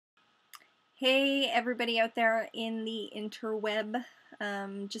Hey everybody out there in the interweb,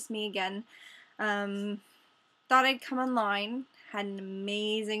 just me again. Thought I'd come online, had an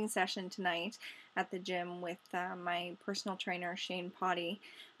amazing session tonight at the gym with my personal trainer Shane Potty.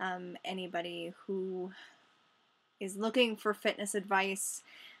 Anybody who is looking for fitness advice,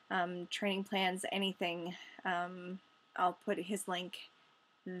 training plans, anything, I'll put his link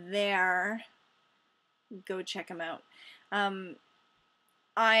there. Go check him out.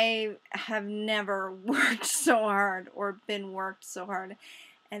 I have never worked so hard or been worked so hard,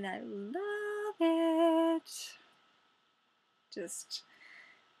 and I love it. Just,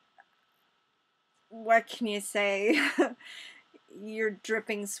 what can you say? You're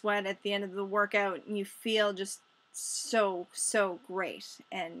dripping sweat at the end of the workout, and you feel just so great.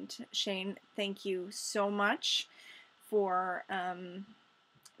 And Shane, thank you so much for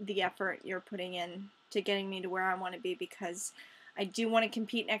the effort you're putting in to getting me to where I want to be, because I do want to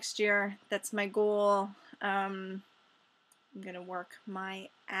compete next year. That's my goal. I'm going to work my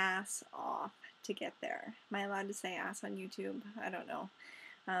ass off to get there. Am I allowed to say ass on YouTube? I don't know.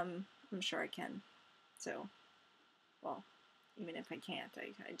 I'm sure I can. So, well, even if I can't,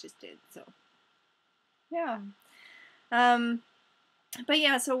 I just did. So, yeah. But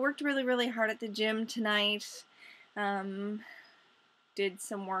yeah, so worked really hard at the gym tonight. Did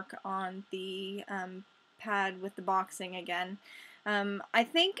some work on the pad with the boxing again. I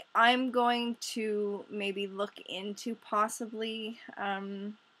think I'm going to maybe look into possibly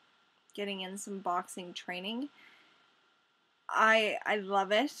getting in some boxing training. I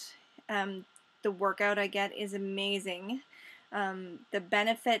love it. The workout I get is amazing. The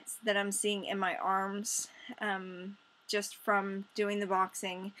benefits that I'm seeing in my arms just from doing the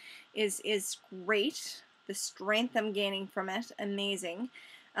boxing is great. The strength I'm gaining from it, amazing.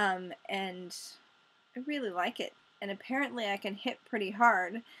 And I really like it. And apparently I can hit pretty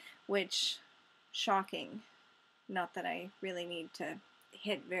hard, which, shocking. Not that I really need to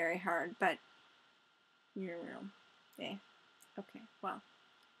hit very hard, but, you know, yeah. Okay, well,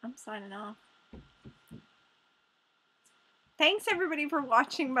 I'm signing off. Thanks everybody for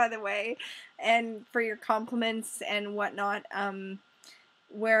watching, by the way, and for your compliments and whatnot.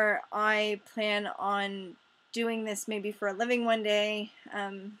 Where I plan on doing this maybe for a living one day,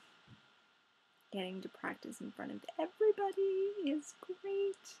 getting to practice in front of everybody is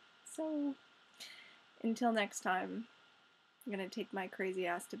great. So, until next time, I'm going to take my crazy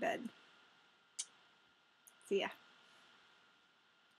ass to bed. See ya.